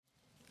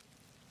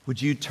Would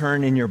you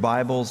turn in your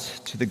Bibles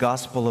to the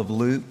Gospel of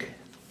Luke,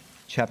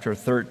 chapter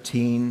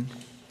 13,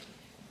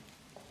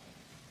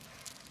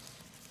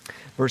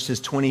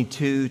 verses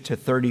 22 to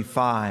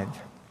 35.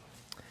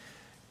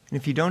 And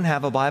if you don't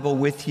have a Bible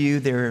with you,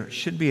 there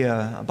should be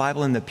a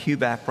Bible in the pew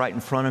back right in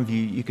front of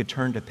you. You could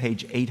turn to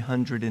page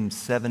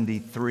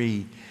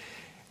 873.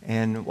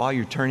 And while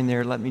you're turning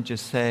there, let me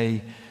just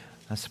say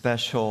a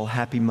special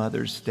Happy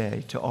Mother's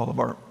Day to all of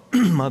our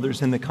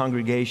mothers in the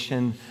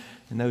congregation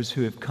and those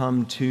who have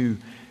come to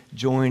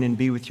join and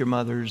be with your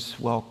mothers.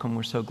 Welcome.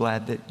 We're so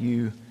glad that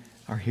you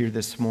are here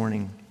this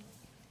morning.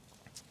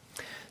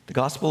 The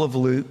Gospel of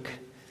Luke,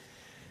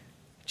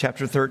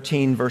 chapter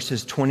 13,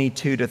 verses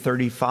 22 to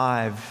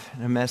 35,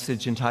 a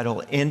message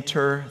entitled,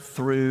 Enter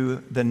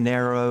Through the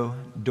Narrow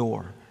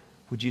Door.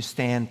 Would you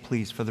stand,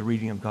 please, for the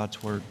reading of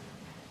God's Word?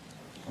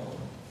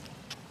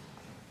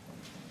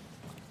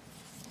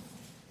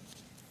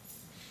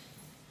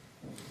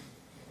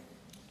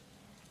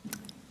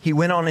 He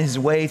went on his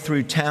way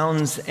through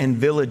towns and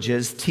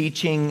villages,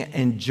 teaching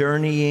and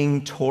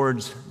journeying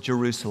towards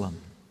Jerusalem.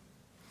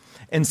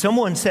 And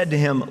someone said to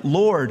him,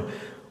 Lord,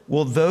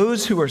 will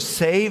those who are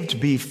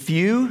saved be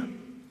few?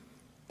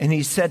 And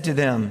he said to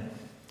them,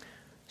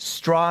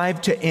 strive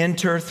to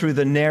enter through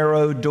the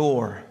narrow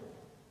door.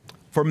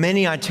 For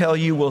many, I tell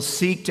you, will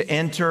seek to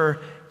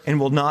enter and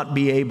will not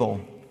be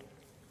able.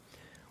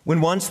 When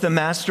once the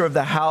master of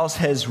the house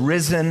has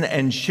risen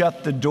and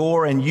shut the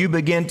door, and you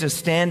begin to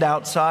stand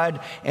outside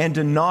and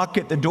to knock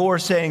at the door,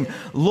 saying,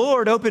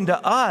 Lord, open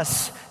to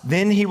us,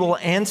 then he will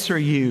answer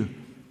you,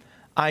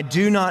 I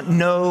do not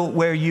know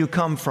where you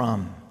come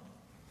from.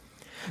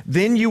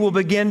 Then you will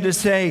begin to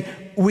say,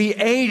 we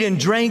ate and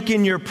drank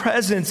in your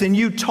presence, and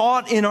you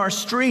taught in our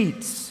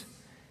streets.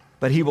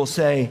 But he will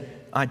say,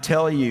 I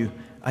tell you,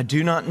 I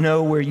do not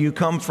know where you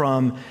come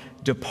from.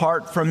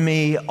 Depart from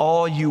me,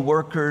 all you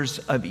workers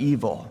of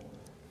evil.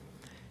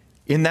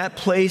 In that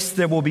place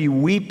there will be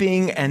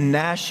weeping and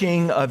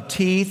gnashing of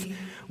teeth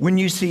when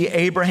you see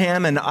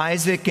Abraham and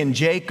Isaac and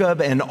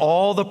Jacob and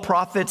all the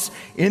prophets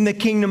in the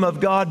kingdom of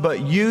God, but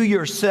you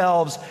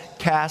yourselves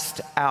cast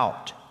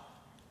out.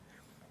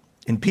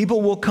 And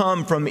people will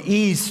come from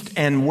east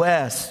and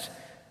west,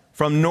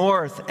 from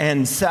north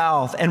and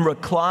south, and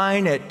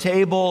recline at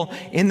table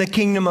in the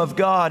kingdom of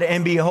God.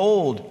 And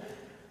behold,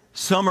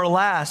 some are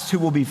last who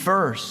will be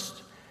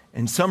first,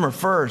 and some are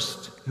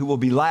first who will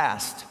be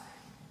last.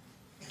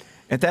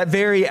 At that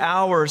very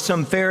hour,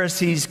 some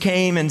Pharisees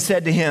came and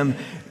said to him,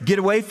 get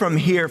away from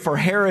here, for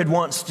Herod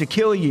wants to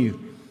kill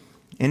you.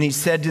 And he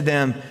said to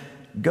them,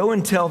 go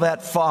and tell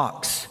that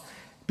fox,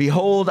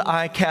 behold,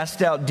 I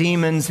cast out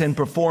demons and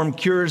perform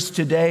cures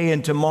today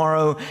and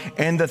tomorrow,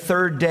 and the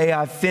third day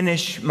I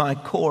finish my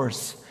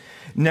course.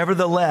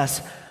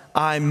 Nevertheless,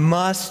 I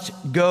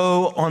must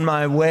go on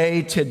my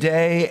way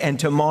today and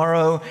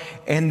tomorrow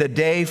and the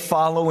day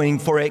following,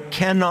 for it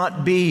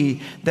cannot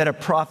be that a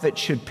prophet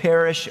should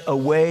perish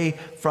away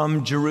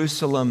from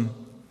Jerusalem.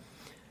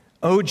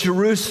 O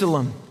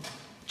Jerusalem,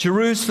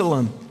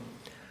 Jerusalem,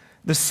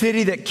 the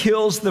city that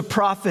kills the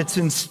prophets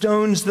and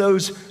stones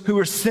those who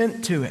are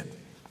sent to it.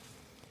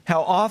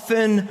 How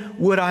often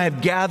would I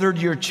have gathered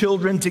your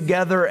children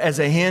together as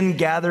a hen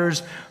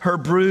gathers her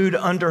brood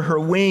under her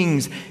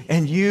wings,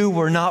 and you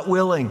were not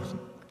willing.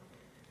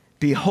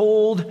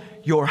 Behold,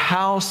 your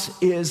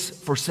house is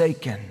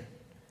forsaken.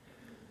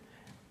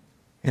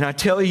 And I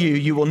tell you,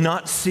 you will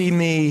not see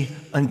me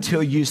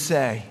until you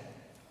say,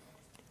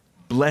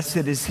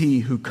 blessed is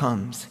he who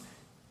comes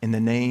in the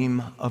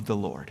name of the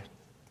Lord.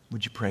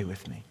 Would you pray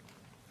with me?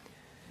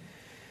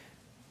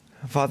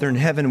 Father in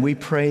heaven, we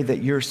pray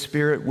that your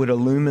Spirit would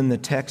illumine the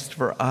text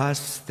for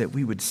us, that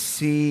we would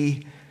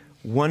see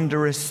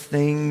wondrous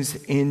things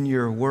in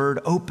your word.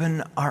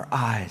 Open our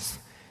eyes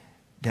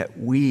that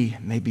we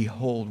may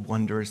behold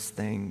wondrous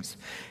things.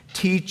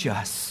 Teach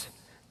us,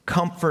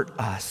 comfort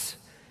us,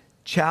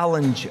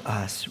 challenge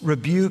us,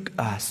 rebuke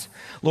us.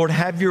 Lord,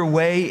 have your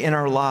way in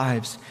our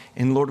lives.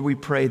 And Lord, we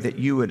pray that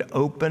you would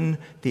open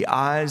the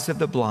eyes of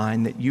the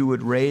blind, that you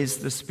would raise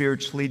the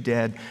spiritually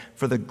dead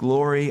for the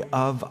glory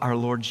of our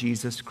Lord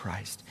Jesus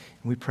Christ.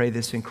 And we pray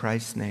this in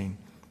Christ's name.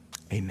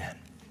 Amen.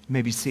 You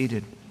may be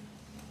seated.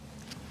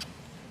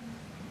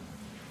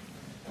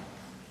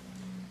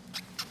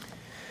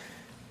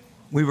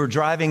 We were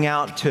driving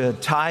out to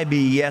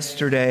Tybee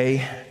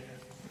yesterday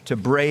to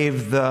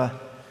brave the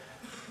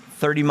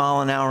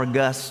 30-mile-an-hour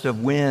gust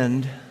of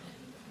wind.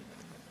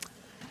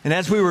 And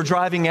as we were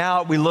driving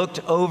out, we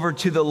looked over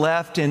to the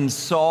left and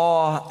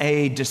saw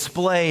a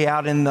display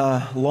out in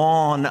the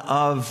lawn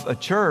of a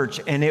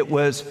church. And it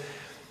was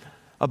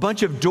a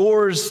bunch of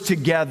doors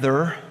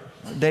together.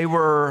 They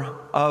were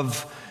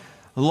of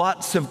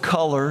lots of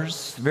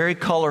colors, very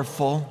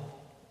colorful.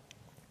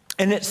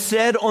 And it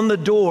said on the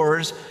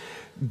doors,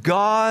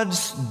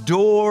 God's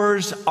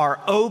doors are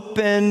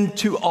open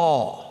to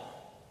all.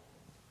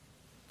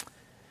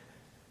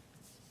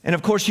 And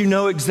of course, you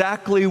know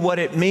exactly what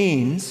it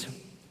means.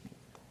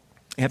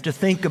 You have to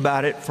think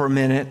about it for a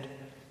minute.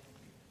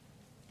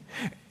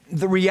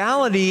 The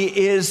reality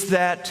is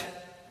that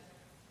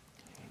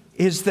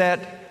is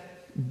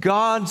that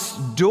God's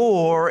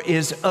door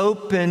is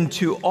open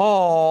to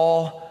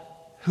all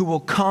who will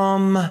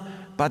come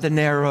by the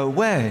narrow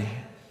way.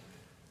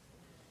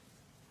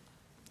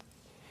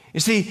 You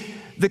see,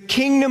 the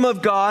kingdom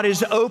of God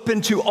is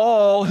open to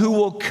all who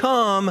will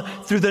come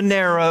through the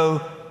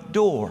narrow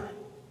door.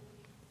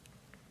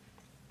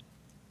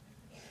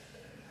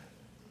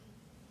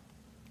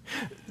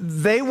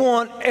 They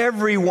want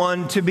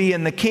everyone to be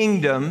in the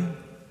kingdom,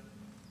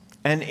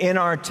 and in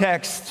our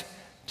text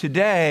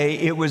today,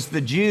 it was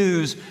the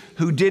Jews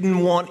who didn't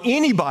want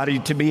anybody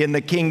to be in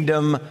the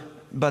kingdom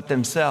but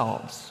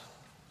themselves.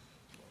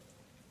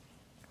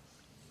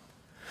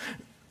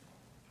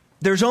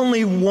 There's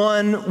only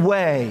one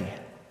way,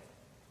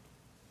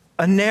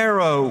 a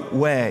narrow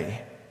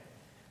way,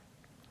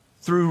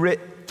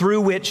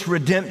 through which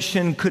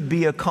redemption could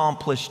be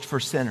accomplished for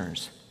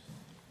sinners.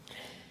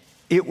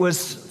 It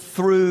was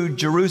through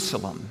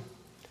Jerusalem.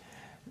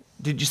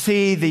 Did you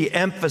see the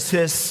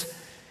emphasis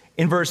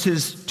in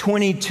verses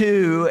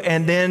 22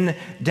 and then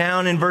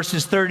down in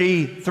verses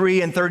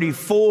 33 and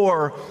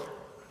 34?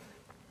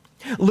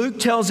 Luke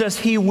tells us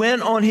he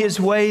went on his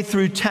way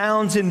through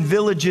towns and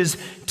villages,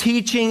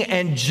 teaching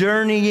and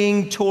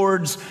journeying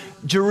towards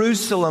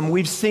Jerusalem.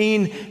 We've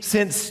seen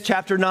since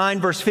chapter 9,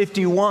 verse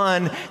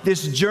 51,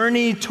 this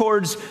journey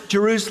towards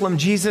Jerusalem.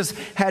 Jesus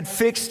had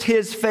fixed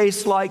his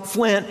face like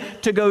flint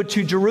to go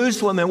to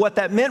Jerusalem, and what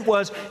that meant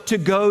was to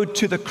go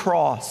to the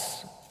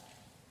cross.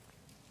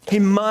 He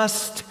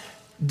must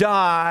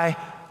die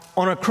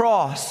on a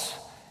cross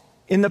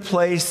in the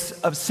place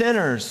of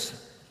sinners.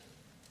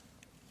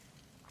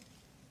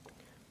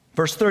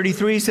 Verse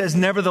 33 says,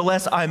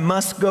 "Nevertheless, I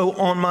must go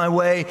on my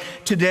way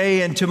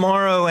today and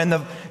tomorrow and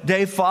the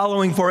day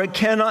following, for it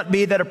cannot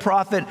be that a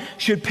prophet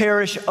should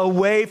perish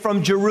away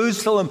from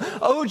Jerusalem.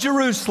 O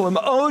Jerusalem,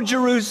 O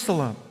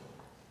Jerusalem."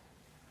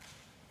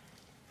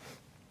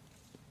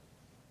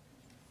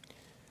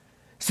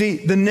 See,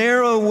 the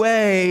narrow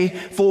way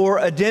for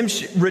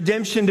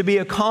redemption to be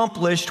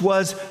accomplished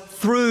was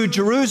through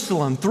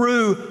Jerusalem,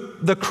 through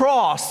the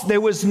cross.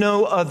 There was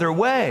no other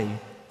way.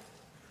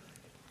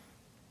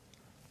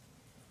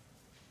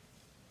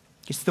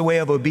 It's the way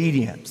of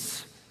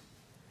obedience.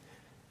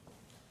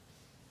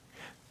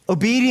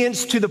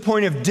 Obedience to the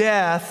point of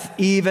death,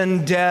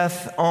 even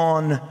death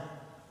on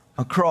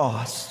a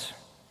cross.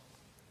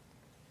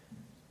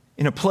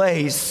 In a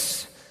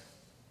place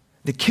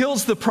that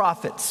kills the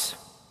prophets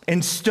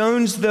and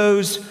stones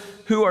those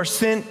who are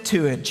sent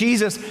to it.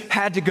 Jesus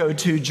had to go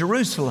to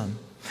Jerusalem.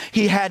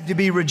 He had to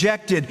be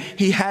rejected.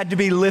 He had to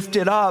be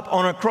lifted up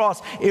on a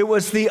cross. It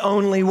was the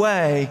only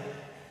way.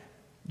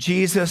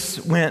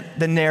 Jesus went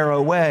the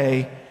narrow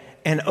way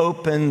and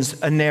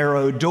opens a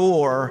narrow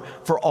door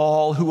for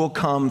all who will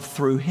come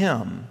through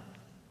him.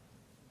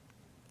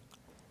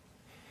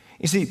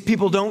 You see,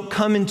 people don't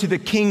come into the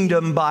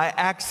kingdom by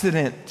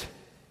accident,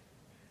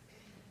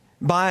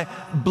 by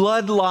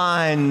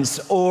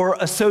bloodlines or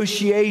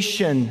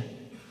association.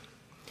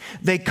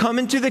 They come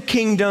into the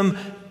kingdom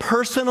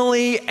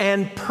personally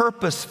and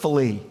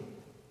purposefully,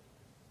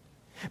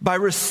 by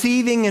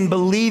receiving and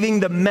believing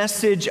the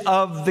message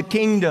of the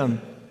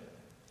kingdom.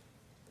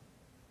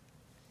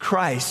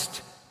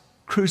 Christ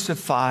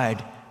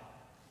crucified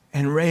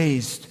and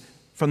raised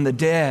from the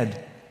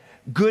dead.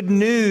 Good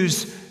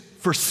news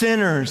for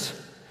sinners.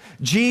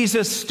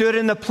 Jesus stood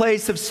in the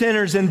place of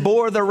sinners and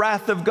bore the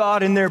wrath of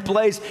God in their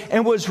place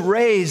and was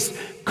raised,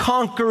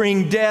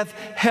 conquering death,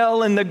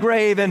 hell, and the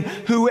grave. And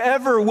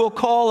whoever will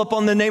call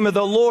upon the name of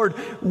the Lord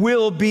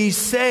will be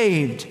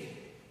saved.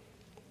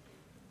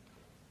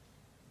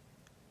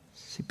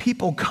 See,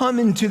 people come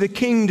into the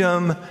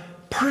kingdom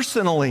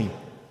personally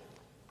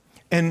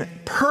and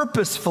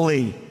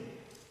purposefully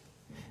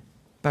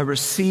by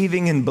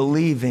receiving and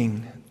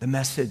believing the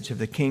message of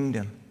the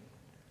kingdom.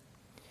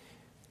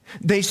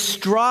 They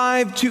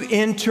strive to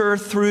enter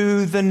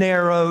through the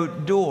narrow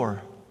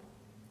door.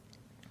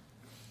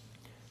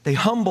 They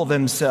humble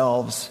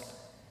themselves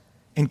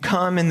and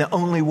come in the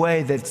only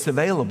way that's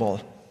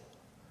available,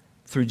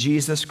 through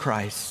Jesus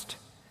Christ,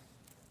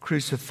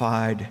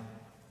 crucified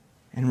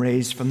and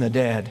raised from the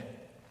dead.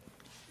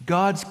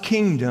 God's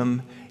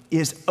kingdom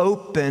is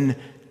open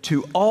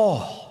to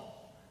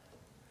all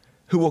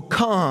who will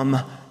come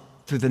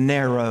through the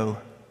narrow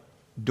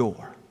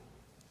door.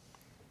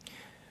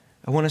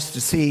 I want us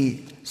to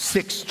see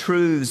 6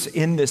 truths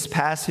in this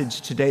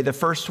passage today. The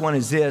first one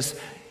is this.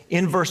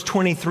 In verse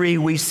 23,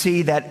 we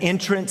see that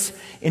entrance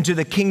into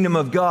the kingdom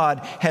of God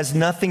has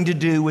nothing to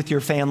do with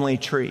your family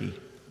tree.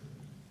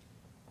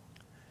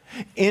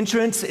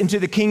 Entrance into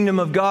the kingdom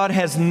of God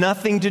has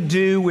nothing to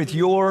do with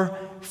your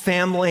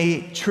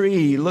family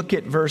tree. Look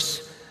at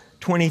verse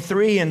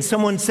 23. "And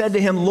someone said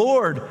to him,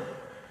 'Lord,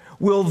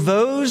 will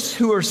those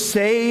who are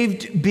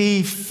saved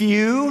be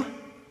few?'"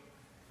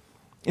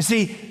 You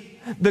see,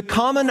 the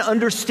common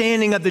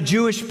understanding of the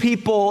Jewish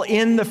people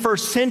in the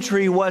first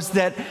century was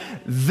that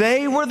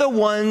they were the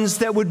ones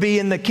that would be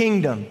in the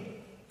kingdom.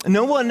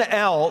 No one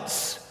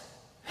else.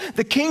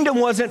 The kingdom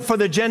wasn't for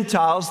the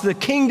Gentiles. The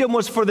kingdom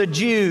was for the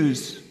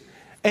Jews.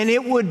 And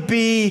it would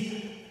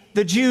be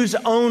the Jews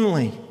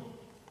only.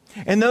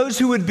 And those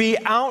who would be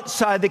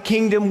outside the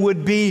kingdom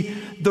would be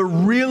the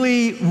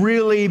really,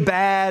 really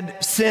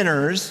bad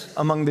sinners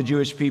among the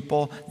Jewish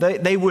people.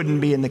 They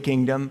wouldn't be in the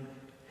kingdom.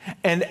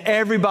 And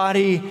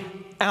everybody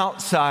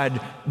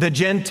outside, the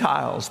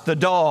Gentiles, the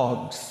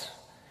dogs.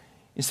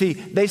 You see,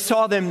 they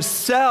saw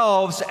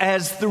themselves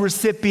as the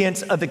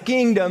recipients of the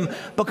kingdom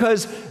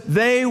because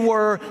they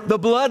were the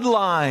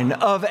bloodline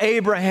of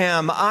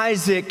Abraham,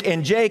 Isaac,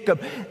 and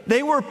Jacob.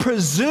 They were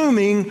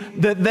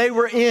presuming that they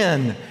were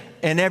in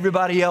and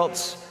everybody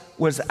else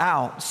was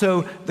out.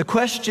 So the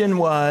question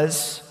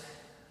was,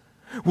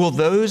 will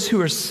those who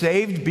are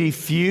saved be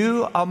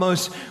few,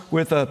 almost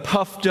with a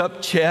puffed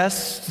up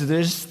chest?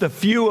 There's the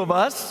few of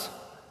us.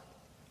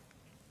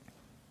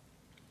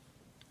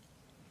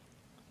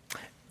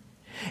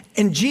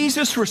 And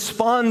Jesus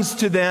responds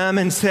to them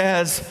and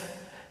says,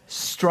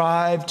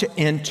 strive to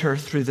enter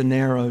through the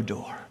narrow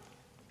door.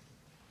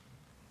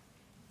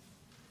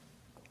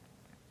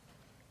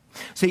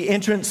 See,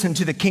 entrance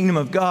into the kingdom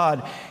of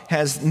God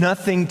has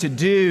nothing to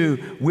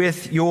do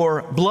with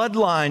your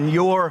bloodline,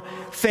 your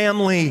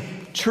family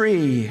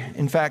tree.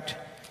 In fact,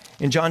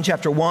 in John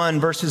chapter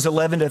 1, verses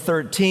 11 to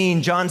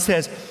 13, John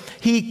says,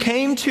 he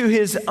came to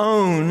his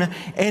own,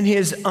 and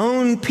his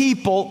own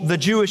people, the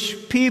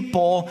Jewish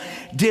people,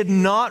 did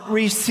not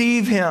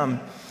receive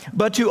him.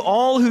 But to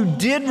all who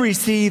did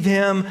receive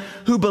him,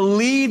 who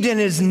believed in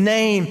his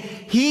name,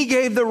 he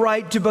gave the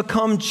right to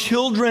become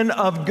children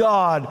of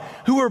God,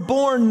 who were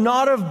born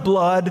not of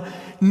blood,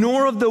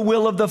 nor of the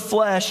will of the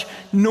flesh,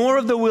 nor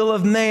of the will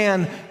of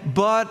man,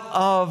 but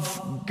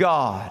of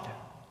God.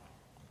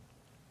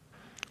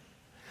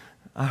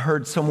 I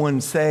heard someone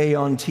say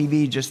on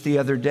TV just the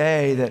other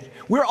day that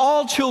we're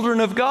all children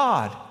of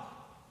God.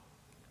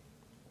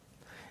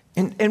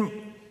 And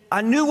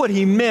I knew what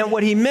he meant.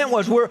 What he meant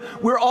was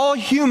we're all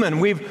human.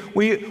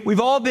 We've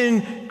all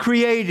been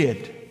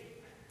created.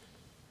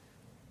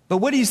 But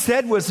what he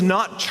said was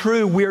not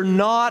true. We're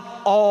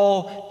not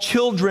all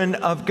children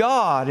of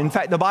God. In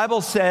fact, the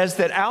Bible says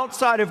that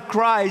outside of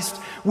Christ,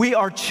 we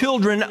are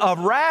children of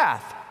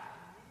wrath.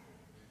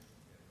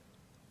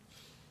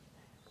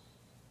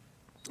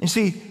 You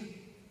see,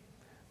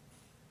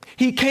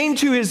 he came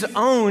to his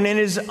own, and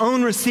his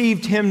own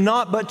received him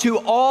not, but to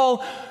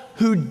all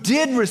who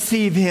did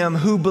receive him,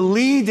 who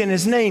believed in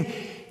his name,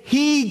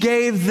 he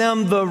gave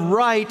them the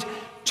right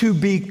to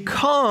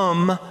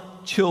become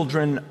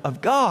children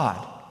of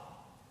God.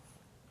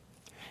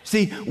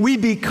 See, we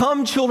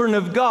become children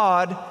of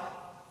God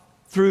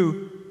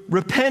through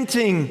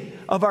repenting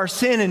of our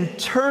sin and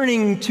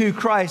turning to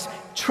Christ,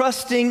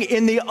 trusting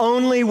in the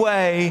only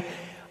way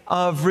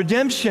of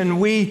redemption.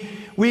 We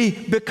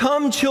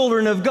become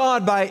children of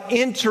God by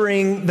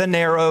entering the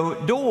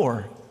narrow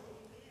door.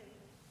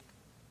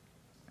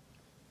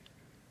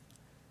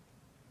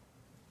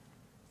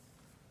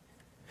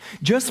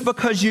 Just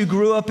because you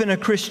grew up in a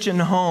Christian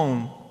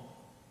home,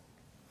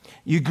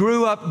 you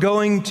grew up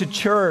going to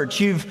church,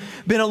 you've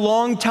been a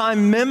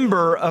long-time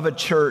member of a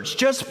church,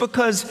 just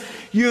because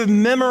you have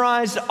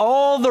memorized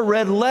all the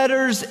red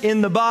letters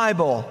in the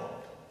Bible,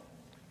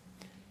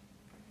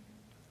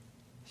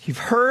 you've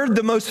heard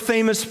the most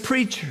famous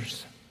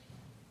preachers,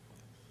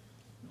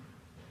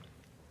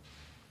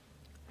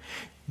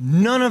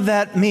 none of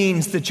that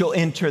means that you'll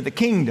enter the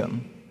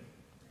kingdom.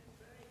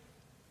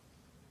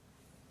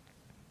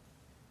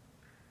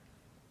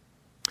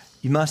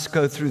 You must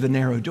go through the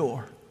narrow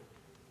door.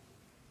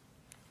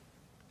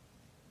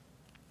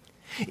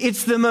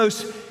 It's the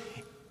most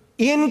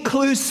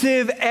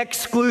inclusive,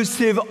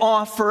 exclusive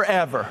offer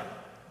ever.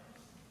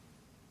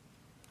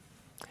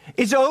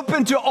 It's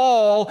open to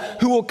all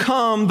who will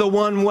come the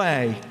one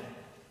way,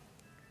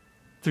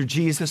 through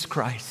Jesus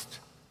Christ,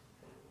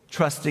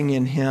 trusting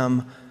in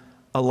him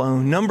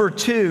alone. Number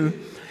two,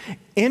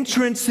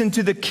 entrance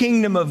into the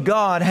kingdom of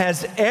God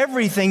has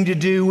everything to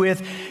do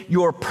with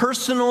your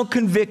personal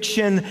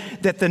conviction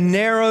that the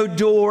narrow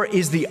door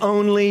is the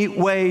only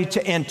way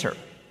to enter.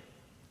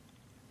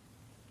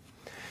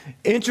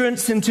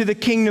 Entrance into the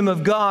kingdom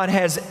of God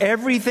has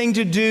everything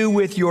to do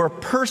with your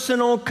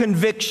personal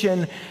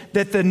conviction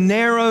that the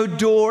narrow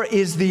door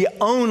is the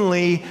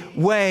only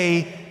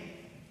way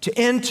to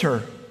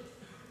enter.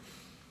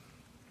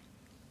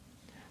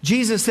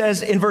 Jesus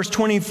says in verse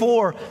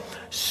 24,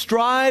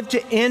 strive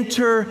to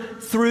enter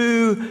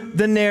through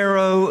the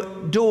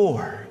narrow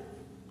door.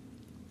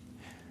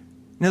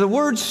 Now, the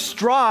word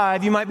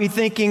strive, you might be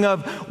thinking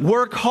of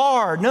work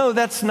hard. No,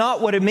 that's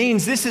not what it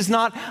means. This is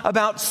not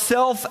about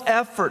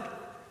self-effort.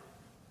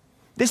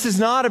 This is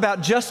not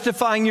about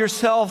justifying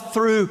yourself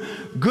through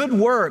good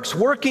works,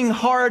 working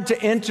hard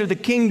to enter the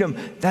kingdom.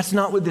 That's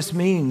not what this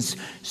means.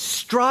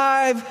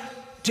 Strive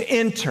to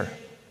enter.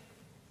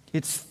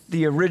 It's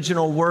the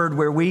original word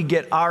where we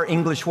get our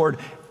English word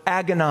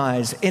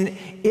agonize. And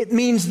it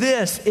means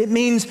this. It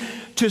means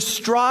to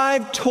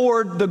strive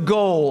toward the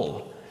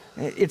goal.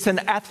 It's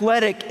an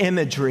athletic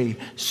imagery.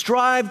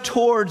 Strive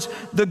towards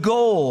the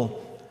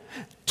goal.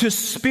 To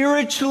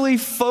spiritually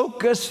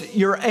focus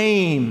your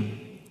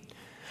aim.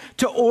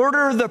 to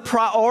order the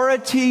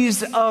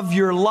priorities of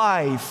your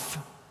life.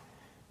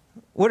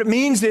 What it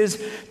means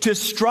is to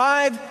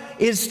strive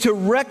is to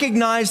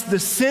recognize the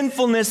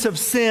sinfulness of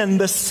sin,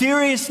 the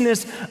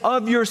seriousness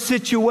of your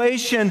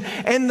situation,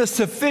 and the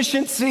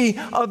sufficiency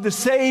of the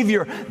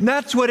Savior.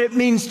 That's what it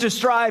means to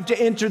strive to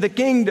enter the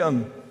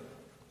kingdom.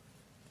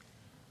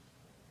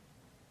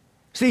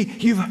 See,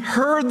 you've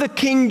heard the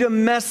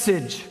kingdom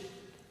message.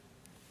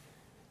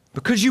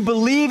 Because you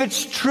believe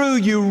it's true,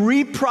 you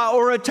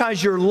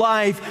reprioritize your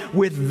life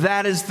with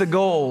that as the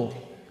goal.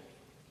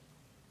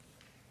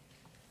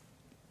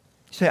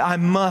 You say, I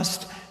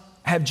must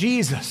have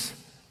Jesus.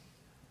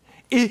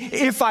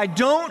 If I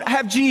don't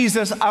have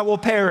Jesus, I will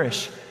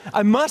perish.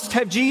 I must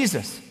have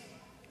Jesus.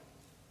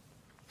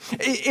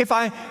 If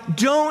I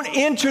don't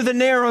enter the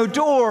narrow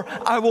door,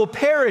 I will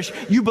perish.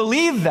 You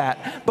believe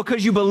that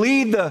because you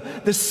believe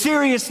the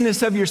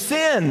seriousness of your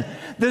sin,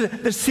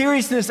 the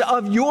seriousness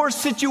of your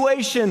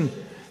situation,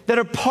 that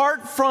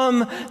apart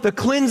from the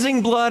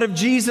cleansing blood of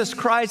Jesus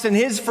Christ and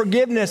His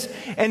forgiveness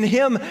and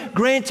Him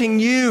granting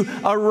you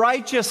a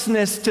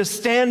righteousness to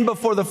stand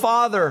before the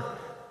Father,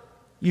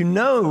 you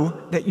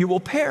know that you will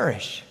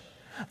perish.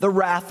 The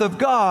wrath of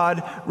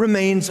God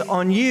remains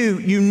on you.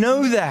 You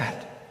know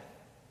that.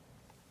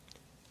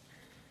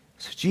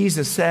 So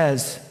Jesus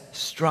says,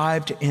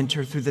 strive to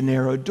enter through the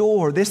narrow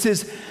door. This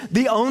is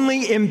the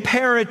only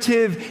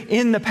imperative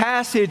in the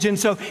passage, and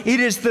so it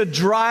is the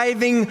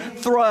driving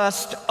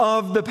thrust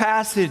of the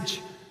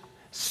passage.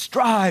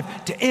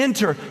 Strive to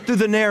enter through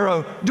the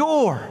narrow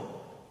door.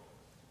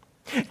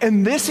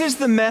 And this is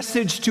the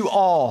message to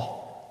all.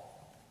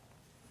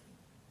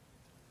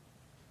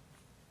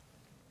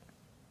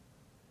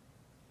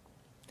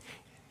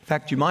 In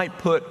fact, you might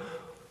put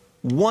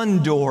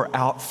one door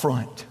out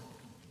front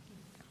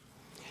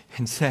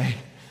and say,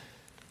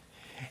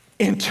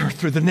 enter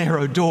through the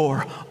narrow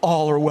door,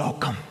 all are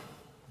welcome.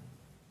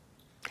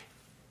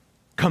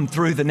 Come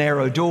through the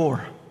narrow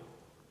door.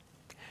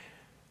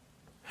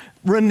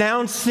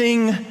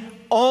 Renouncing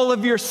all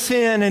of your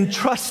sin and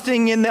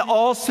trusting in the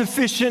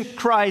all-sufficient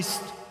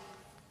Christ,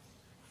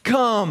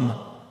 come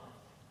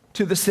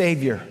to the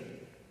Savior.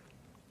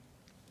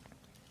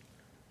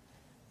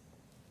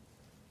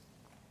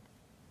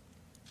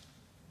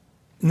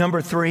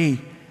 Number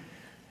 3,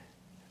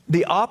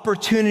 the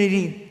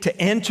opportunity to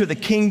enter the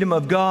kingdom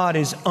of God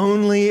is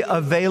only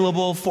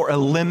available for a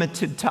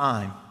limited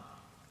time.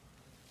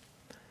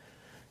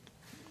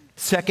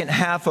 Second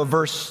half of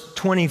verse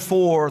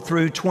 24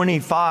 through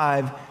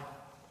 25,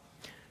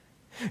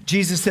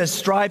 Jesus says,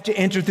 strive to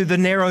enter through the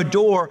narrow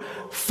door,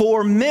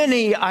 for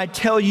many, I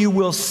tell you,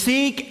 will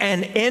seek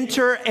and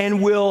enter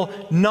and will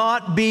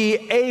not be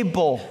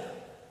able.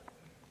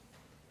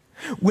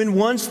 When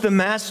once the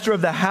master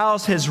of the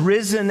house has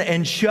risen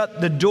and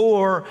shut the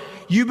door,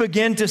 you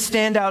begin to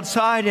stand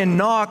outside and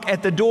knock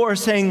at the door,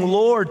 saying,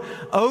 Lord,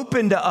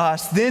 open to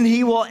us. Then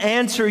He will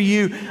answer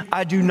you,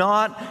 I do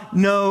not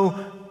know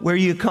where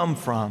you come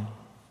from.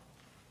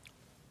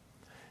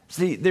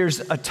 See, there's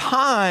a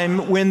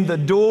time when the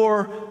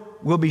door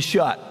will be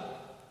shut.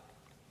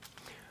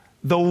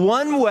 The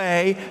one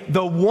way,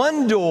 the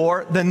one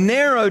door, the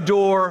narrow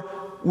door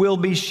will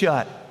be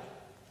shut.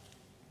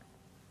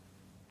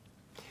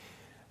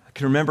 I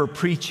can remember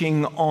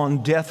preaching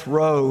on death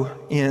row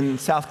in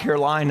South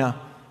Carolina.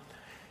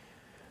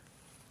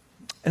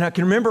 And I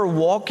can remember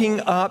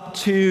walking up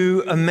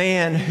to a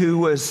man who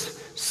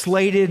was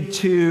slated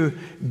to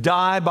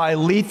die by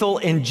lethal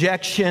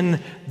injection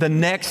the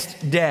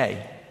next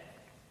day.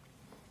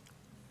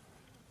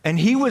 And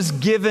he was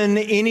given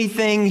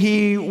anything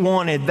he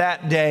wanted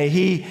that day.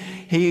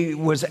 He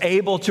was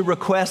able to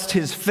request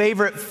his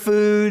favorite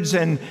foods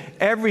and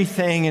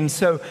everything. And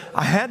so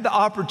I had the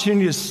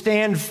opportunity to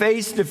stand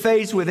face to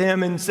face with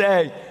him and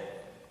say,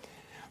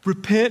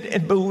 repent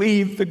and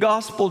believe the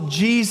gospel.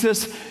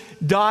 Jesus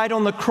died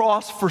on the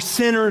cross for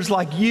sinners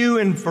like you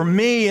and for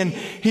me, and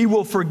He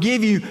will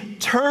forgive you.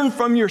 Turn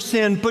from your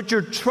sin, put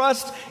your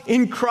trust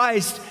in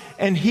Christ,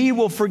 and He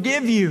will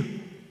forgive you.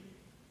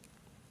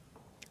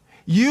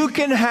 You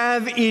can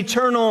have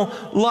eternal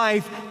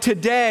life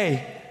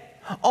today.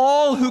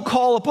 All who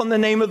call upon the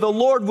name of the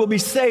Lord will be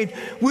saved.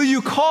 Will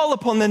you call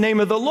upon the name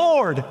of the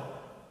Lord?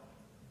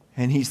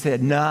 And he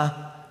said, nah,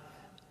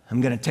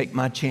 I'm going to take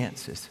my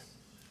chances.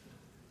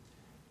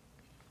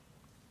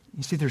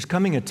 You see, there's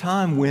coming a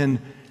time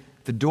when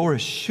the door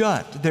is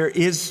shut. There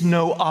is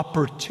no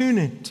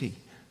opportunity.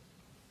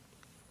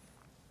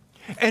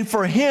 And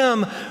for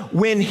him,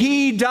 when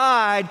he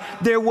died,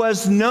 there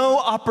was no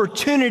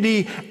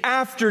opportunity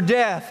after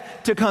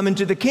death to come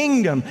into the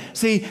kingdom.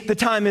 See, the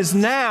time is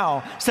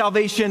now.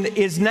 Salvation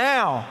is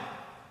now.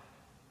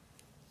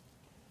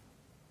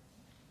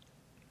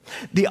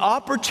 The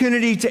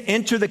opportunity to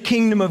enter the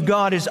kingdom of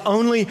God is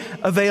only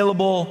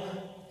available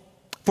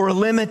for a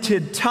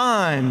limited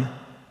time.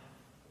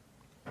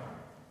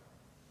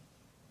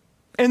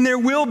 And there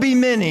will be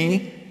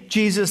many,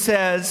 Jesus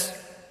says,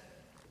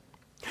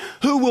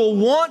 who will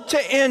want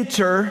to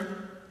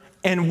enter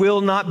and will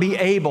not be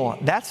able.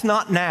 That's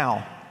not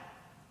now.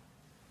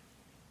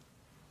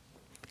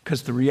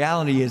 Because the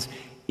reality is,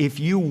 if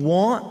you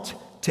want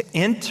to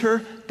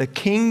enter the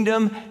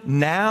kingdom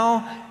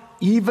now,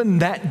 even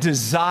that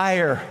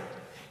desire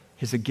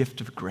is a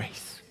gift of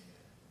grace.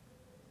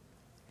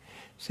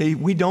 See,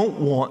 we don't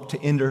want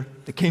to enter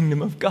the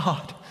kingdom of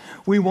God.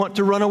 We want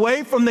to run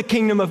away from the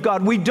kingdom of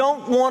God. We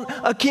don't want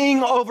a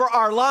king over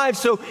our lives.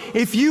 So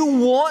if you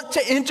want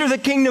to enter the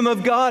kingdom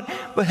of God,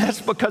 but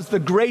that's because the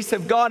grace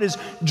of God is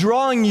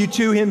drawing you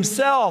to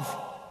himself.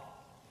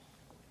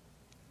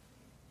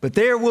 But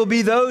there will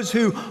be those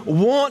who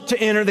want to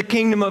enter the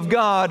kingdom of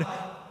God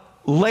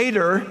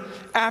later,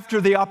 after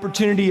the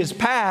opportunity is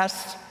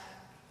past,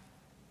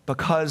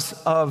 because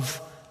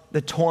of the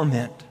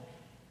torment,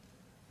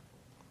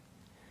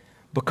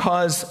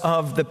 because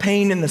of the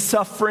pain and the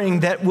suffering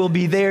that will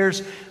be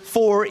theirs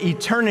for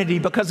eternity,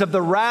 because of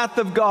the wrath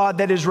of God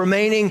that is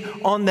remaining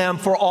on them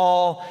for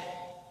all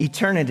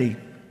eternity.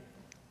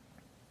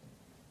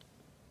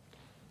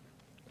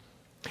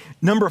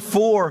 Number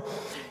 4,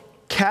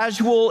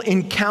 casual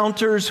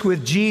encounters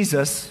with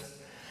Jesus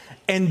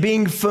and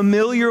being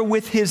familiar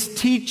with his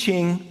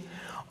teaching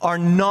are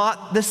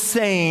not the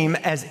same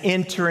as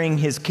entering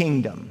his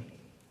kingdom.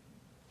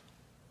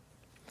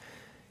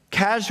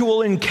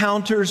 Casual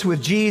encounters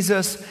with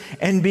Jesus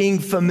and being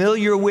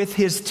familiar with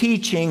his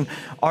teaching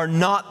are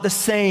not the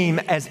same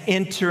as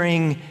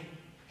entering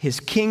his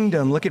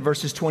kingdom. Look at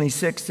verses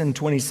 26 and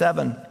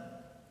 27.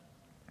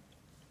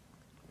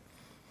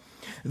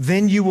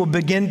 Then you will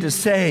begin to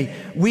say,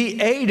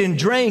 we ate and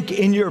drank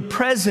in your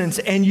presence,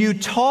 and you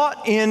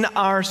taught in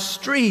our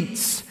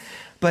streets.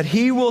 But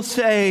he will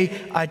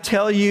say, I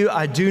tell you,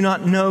 I do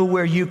not know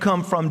where you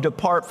come from.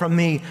 Depart from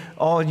me,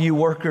 all you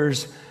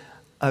workers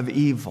of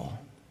evil.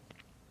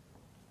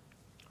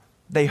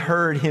 They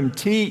heard him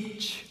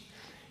teach.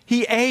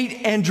 He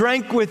ate and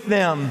drank with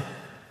them.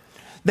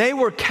 They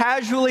were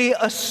casually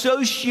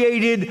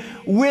associated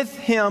with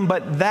him,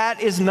 but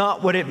that is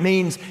not what it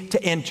means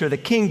to enter the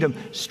kingdom.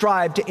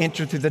 Strive to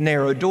enter through the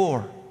narrow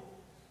door.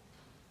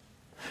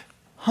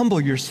 Humble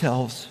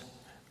yourselves,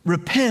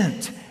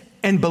 repent,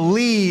 and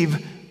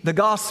believe the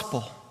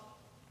gospel.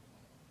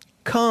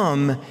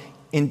 Come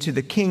into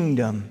the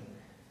kingdom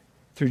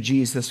through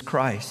Jesus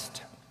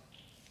Christ.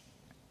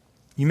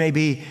 You may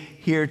be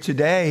here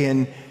today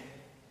and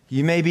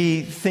you may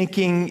be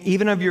thinking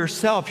even of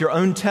yourself, your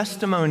own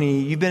testimony.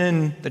 You've been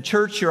in the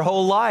church your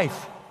whole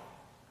life.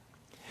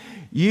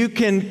 You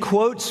can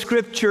quote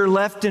scripture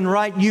left and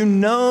right. You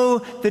know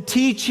the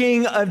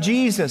teaching of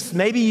Jesus.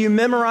 Maybe you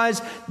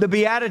memorize the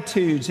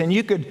Beatitudes and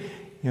you could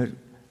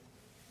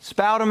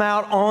spout them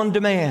out on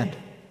demand.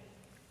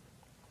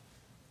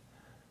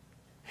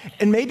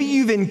 And maybe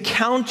you've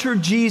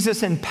encountered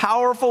Jesus in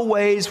powerful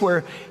ways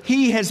where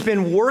he has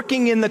been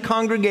working in the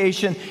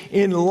congregation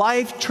in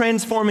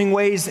life-transforming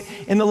ways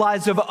in the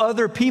lives of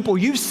other people.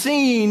 You've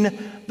seen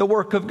the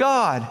work of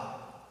God.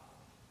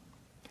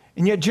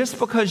 And yet just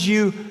because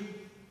you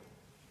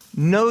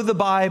know the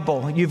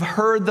Bible, you've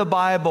heard the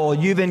Bible,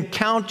 you've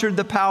encountered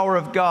the power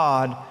of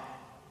God,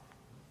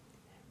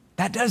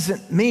 that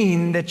doesn't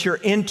mean that you're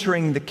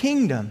entering the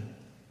kingdom.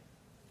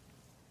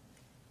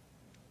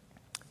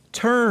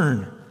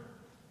 Turn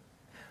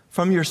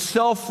from your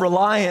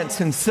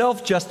self-reliance and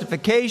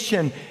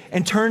self-justification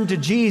and turn to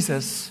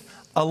Jesus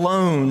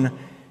alone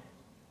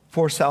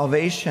for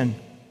salvation.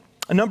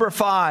 Number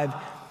 5,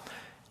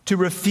 to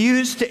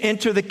refuse to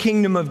enter the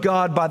kingdom of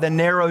God by the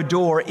narrow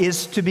door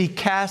is to be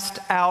cast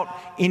out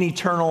in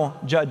eternal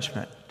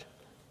judgment.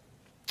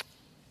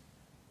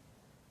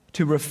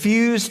 To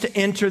refuse to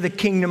enter the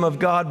kingdom of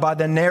God by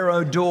the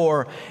narrow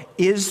door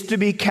is to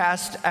be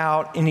cast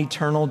out in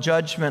eternal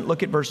judgment.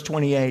 Look at verse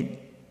 28.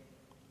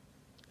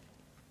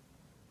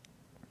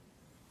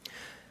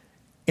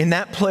 In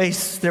that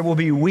place there will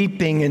be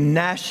weeping and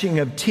gnashing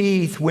of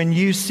teeth when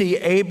you see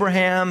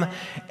Abraham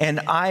and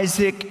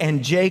Isaac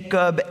and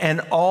Jacob and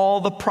all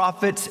the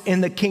prophets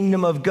in the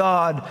kingdom of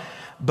God,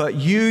 but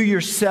you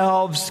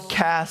yourselves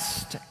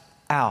cast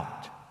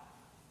out.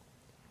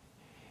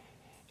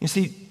 You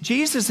see,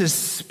 Jesus is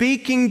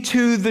speaking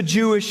to the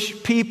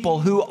Jewish people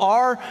who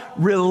are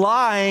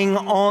relying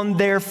on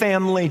their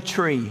family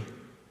tree.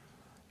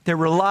 They're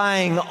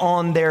relying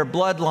on their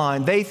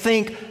bloodline. They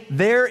think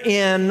they're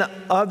in,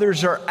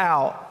 others are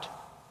out.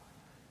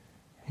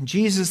 And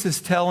Jesus is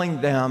telling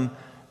them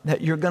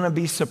that you're going to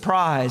be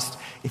surprised.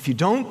 If you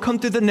don't come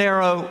through the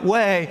narrow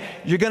way,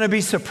 you're going to be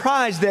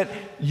surprised that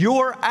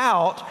you're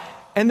out,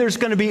 and there's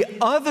going to be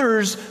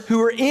others who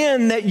are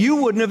in that you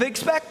wouldn't have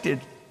expected.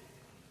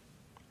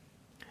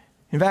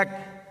 In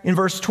fact, in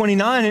verse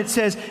 29, it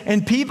says,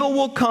 and people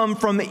will come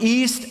from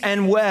east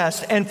and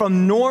west and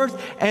from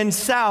north and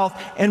south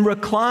and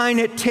recline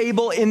at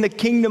table in the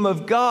kingdom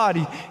of God.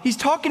 He's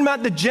talking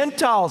about the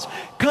Gentiles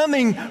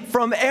coming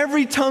from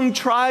every tongue,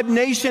 tribe,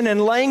 nation,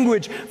 and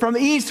language, from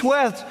east,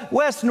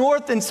 west,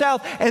 north, and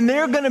south, and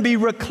they're going to be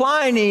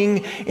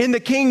reclining in the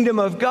kingdom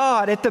of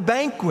God at the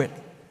banquet.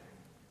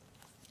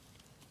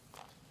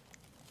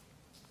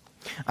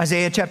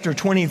 Isaiah chapter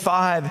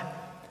 25,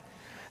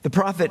 the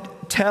prophet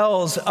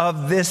tells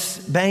of this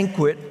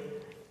banquet.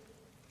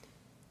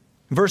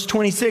 Verse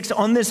 26,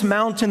 on this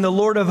mountain the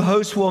Lord of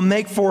hosts will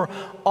make for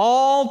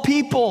all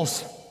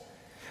peoples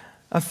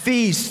a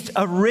feast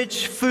of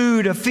rich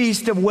food, a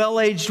feast of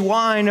well-aged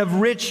wine, of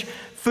rich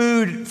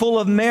food full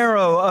of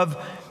marrow, of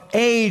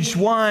aged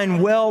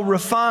wine well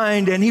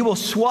refined. And he will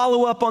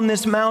swallow up on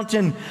this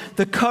mountain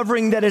the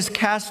covering that is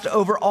cast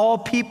over all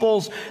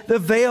peoples, the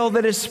veil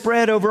that is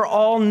spread over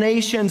all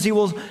nations. He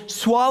will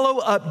swallow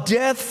up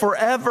death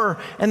forever,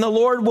 and the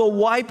Lord will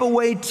wipe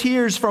away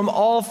tears from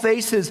all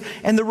faces,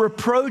 and the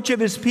reproach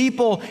of his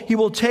people he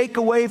will take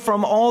away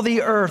from all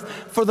the earth.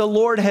 For the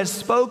Lord has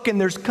spoken.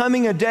 There's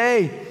coming a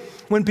day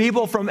when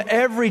people from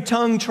every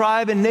tongue,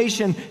 tribe, and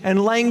nation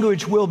and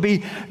language will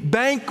be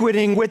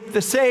banqueting with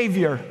the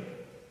Savior.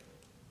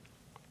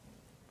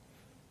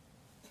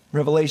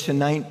 Revelation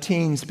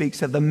 19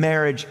 speaks of the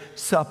marriage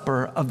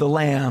supper of the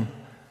Lamb,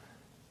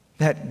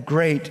 that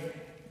great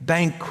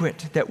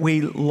banquet that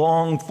we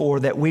long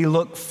for, that we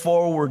look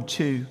forward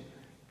to.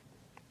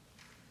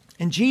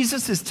 And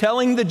Jesus is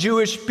telling the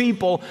Jewish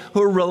people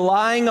who are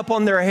relying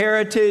upon their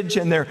heritage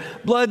and their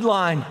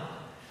bloodline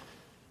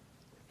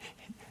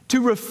to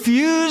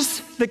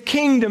refuse the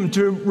kingdom,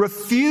 to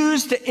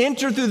refuse to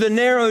enter through the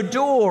narrow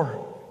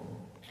door,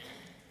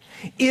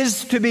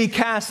 is to be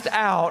cast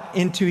out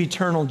into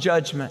eternal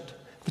judgment.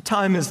 The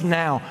time is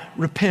now.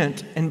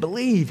 Repent and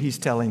believe, he's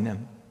telling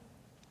them.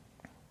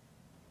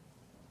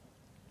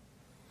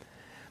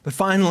 But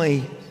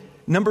finally,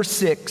 number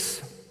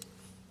 6,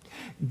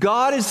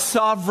 God is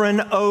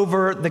sovereign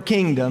over the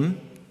kingdom,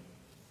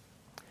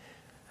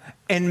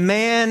 and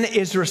man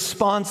is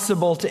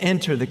responsible to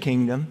enter the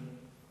kingdom,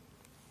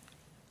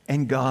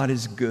 and God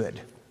is good.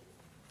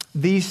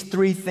 These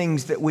three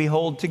things that we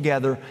hold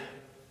together: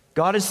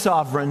 God is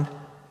sovereign,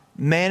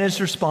 man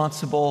is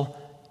responsible,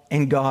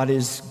 and God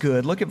is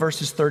good. Look at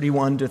verses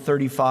 31 to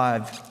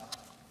 35.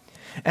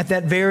 At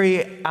that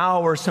very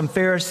hour, some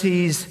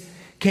Pharisees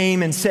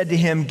came and said to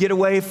him, "Get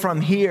away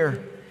from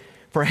here,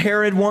 for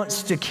Herod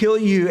wants to kill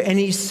you." And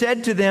he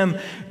said to them,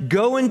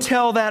 "Go and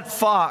tell that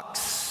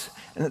fox."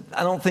 And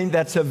I don't think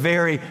that's a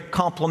very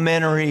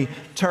complimentary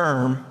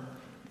term.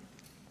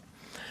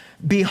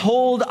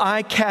 "Behold,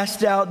 I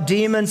cast out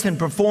demons and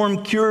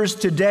perform cures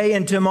today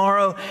and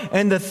tomorrow,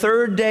 and the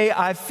third day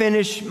I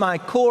finish my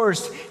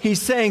course."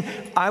 He's saying,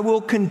 I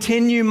will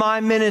continue my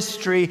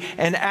ministry,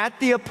 and at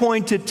the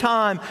appointed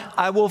time,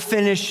 I will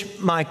finish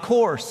my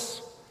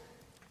course.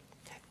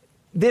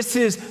 This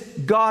is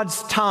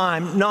God's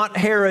time, not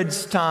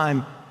Herod's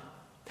time.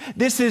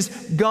 This is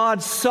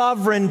God's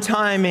sovereign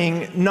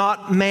timing,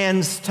 not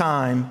man's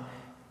time.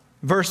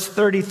 Verse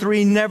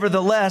 33,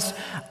 "Nevertheless,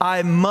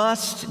 I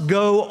must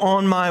go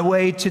on my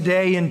way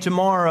today and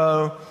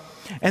tomorrow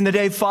and the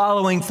day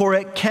following, for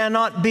it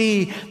cannot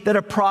be that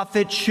a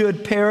prophet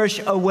should perish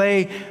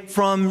away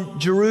from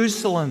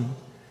Jerusalem."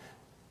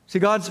 See,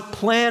 God's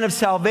plan of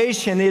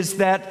salvation is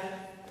that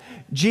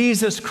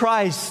Jesus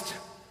Christ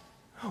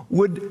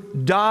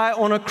would die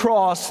on a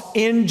cross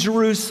in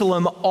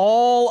Jerusalem.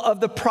 All of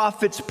the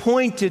prophets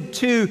pointed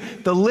to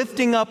the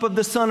lifting up of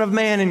the Son of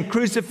Man in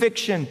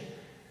crucifixion,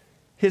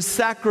 his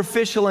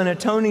sacrificial and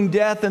atoning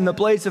death in the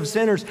place of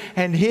sinners,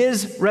 and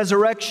his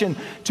resurrection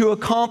to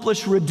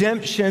accomplish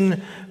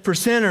redemption for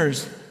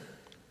sinners.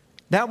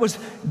 That was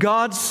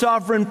God's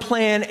sovereign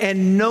plan,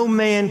 and no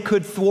man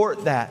could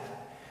thwart that.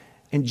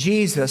 And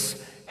Jesus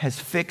has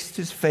fixed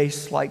his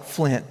face like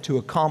flint to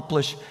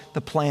accomplish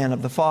the plan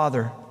of the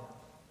Father.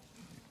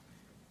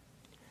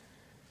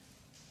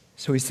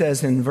 So he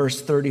says in verse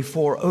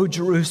 34, "O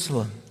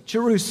Jerusalem,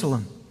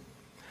 Jerusalem,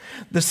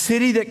 the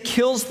city that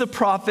kills the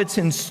prophets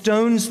and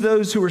stones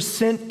those who are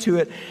sent to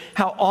it,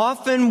 how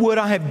often would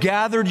I have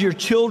gathered your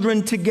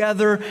children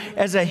together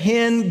as a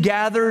hen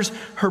gathers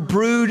her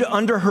brood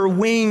under her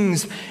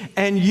wings,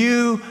 and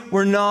you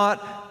were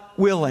not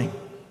willing."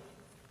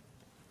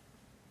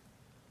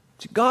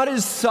 God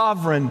is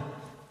sovereign.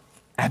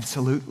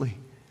 Absolutely.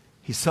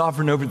 He's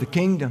sovereign over the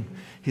kingdom.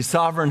 He's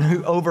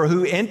sovereign over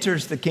who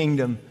enters the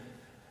kingdom.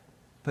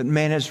 But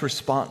man is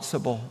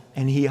responsible,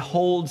 and he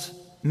holds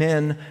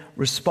men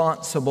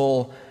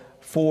responsible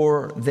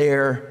for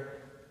their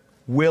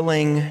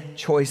willing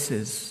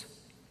choices.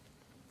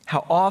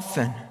 How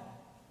often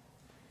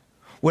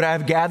would I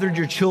have gathered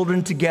your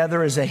children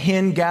together as a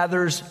hen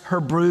gathers her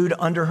brood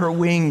under her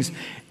wings,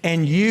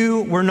 and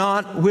you were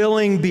not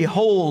willing?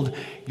 Behold,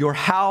 your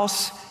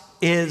house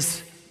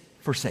is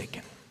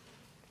forsaken.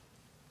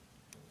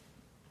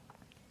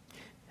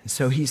 And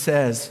so he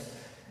says,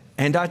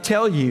 "And I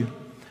tell you,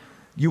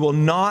 you will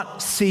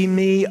not see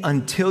me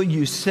until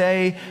you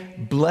say,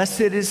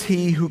 'Blessed is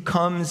he who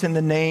comes in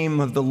the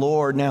name of the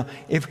Lord.'" Now,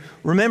 if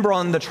remember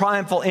on the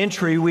triumphal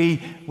entry, we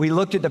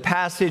looked at the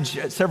passage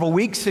several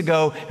weeks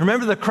ago.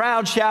 Remember the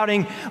crowd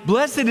shouting,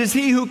 "Blessed is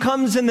he who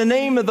comes in the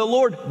name of the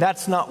Lord."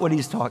 That's not what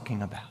he's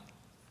talking about.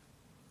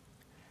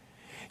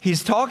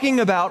 He's talking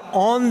about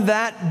on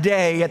that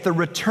day, at the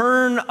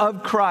return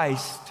of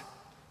Christ,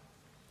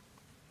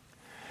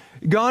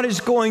 God is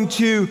going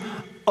to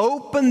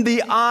open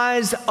the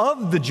eyes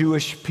of the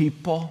Jewish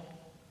people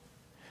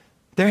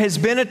There has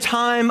been a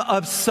time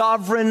of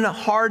sovereign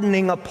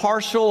hardening. A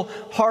partial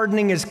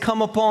hardening has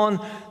come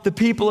upon the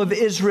people of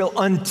Israel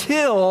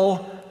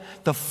until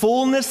the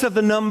fullness of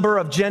the number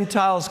of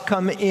Gentiles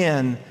come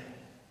in,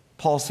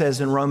 Paul says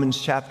in Romans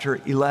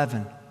chapter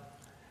 11.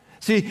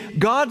 See,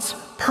 God's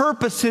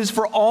purposes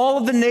for all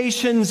of the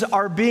nations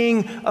are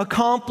being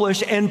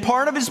accomplished, and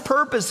part of his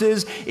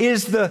purposes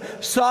is the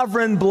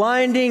sovereign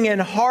blinding and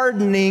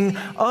hardening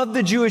of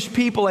the Jewish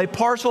people, a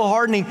partial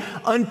hardening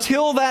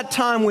until that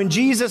time when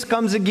Jesus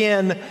comes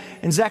again,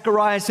 and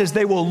Zechariah says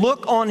they will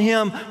look on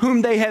him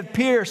whom they have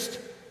pierced.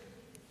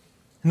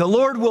 And the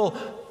Lord will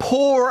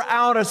pour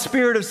out a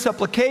spirit of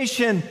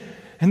supplication,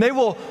 and they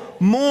will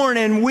mourn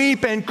and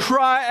weep and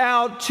cry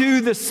out to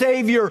the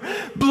Savior,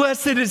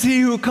 "Blessed is he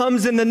who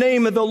comes in the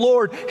name of the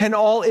Lord," and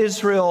all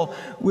Israel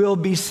will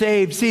be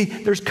saved. See,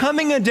 there's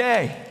coming a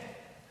day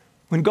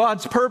when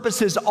God's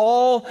purposes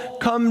all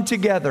come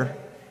together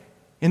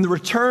in the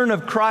return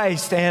of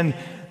Christ and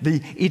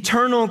the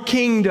eternal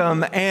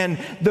kingdom and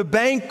the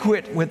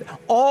banquet with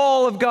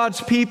all of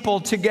God's people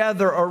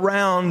together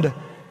around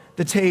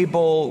the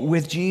table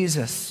with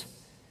Jesus.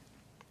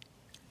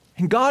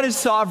 And God is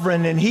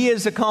sovereign, and he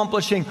is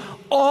accomplishing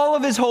all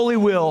of his holy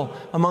will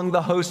among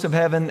the hosts of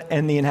heaven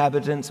and the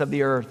inhabitants of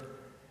the earth.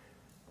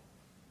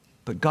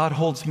 But God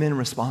holds men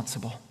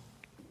responsible.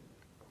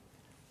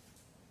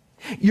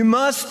 You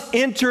must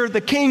enter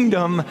the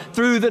kingdom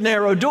through the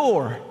narrow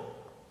door.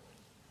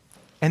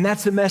 And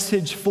that's a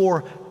message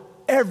for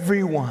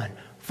everyone,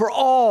 for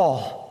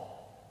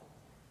all.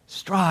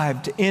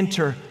 Strive to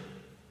enter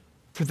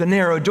through the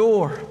narrow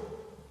door.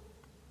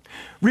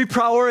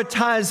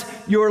 Reprioritize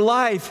your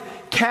life.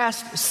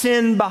 Cast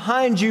sin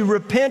behind you.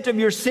 Repent of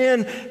your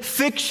sin.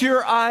 Fix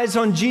your eyes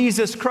on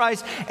Jesus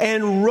Christ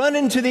and run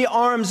into the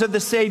arms of the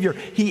Savior.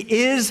 He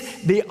is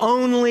the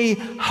only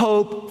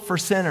hope for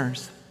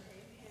sinners.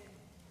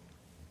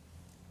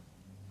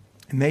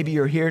 And maybe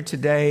you're here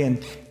today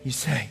and you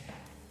say,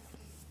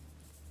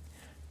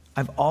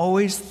 "I've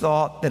always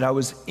thought that I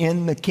was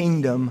in the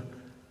kingdom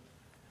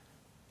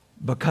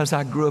because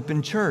I grew up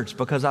in church,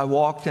 because I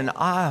walked an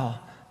aisle,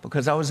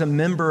 because I was a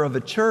member of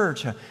a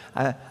church.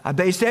 I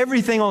based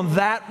everything on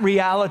that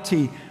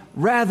reality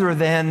rather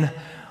than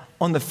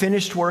on the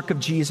finished work of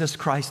Jesus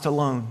Christ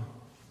alone."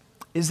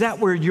 Is that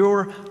where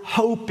your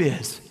hope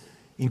is?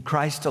 In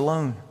Christ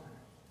alone?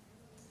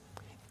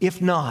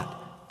 If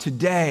not,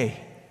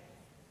 today,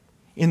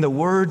 in the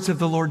words of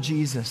the Lord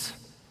Jesus,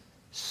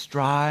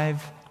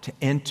 strive to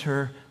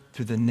enter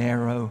through the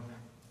narrow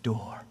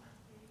door.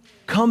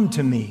 Come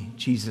to me,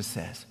 Jesus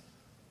says,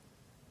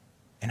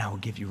 and I will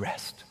give you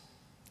rest.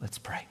 Let's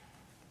pray.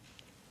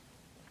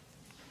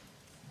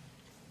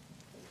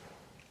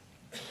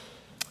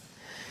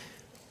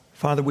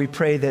 Father, we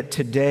pray that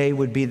today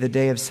would be the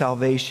day of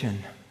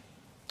salvation.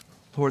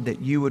 Lord,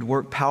 that you would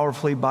work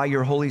powerfully by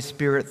your Holy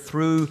Spirit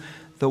through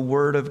the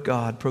word of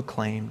God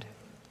proclaimed.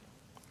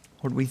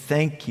 Lord, we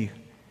thank you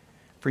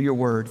for your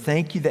word.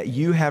 Thank you that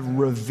you have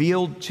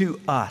revealed to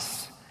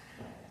us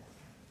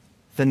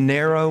the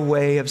narrow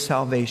way of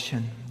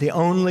salvation, the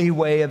only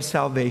way of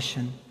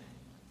salvation.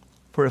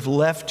 For if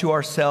left to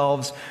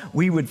ourselves,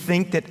 we would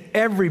think that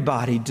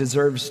everybody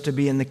deserves to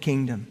be in the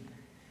kingdom.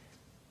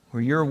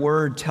 Where your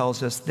word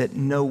tells us that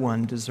no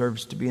one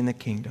deserves to be in the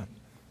kingdom.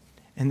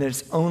 And that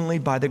it's only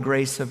by the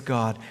grace of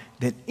God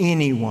that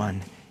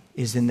anyone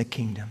is in the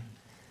kingdom.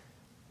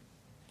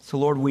 So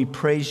Lord, we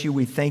praise you.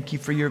 We thank you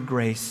for your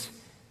grace.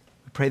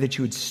 We pray that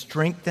you would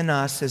strengthen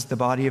us as the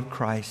body of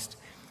Christ,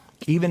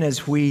 even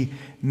as we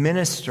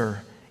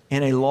minister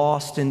in a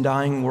lost and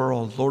dying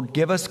world. Lord,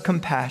 give us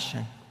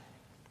compassion.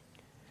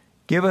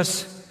 Give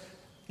us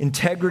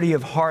integrity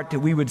of heart, that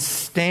we would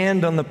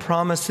stand on the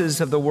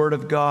promises of the Word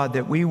of God,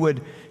 that we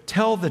would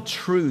tell the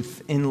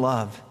truth in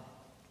love,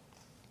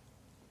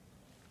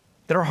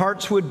 that our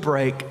hearts would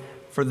break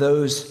for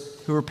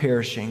those who are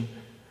perishing.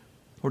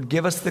 Lord,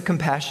 give us the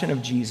compassion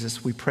of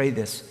Jesus. We pray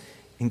this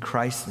in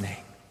Christ's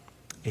name.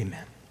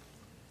 Amen.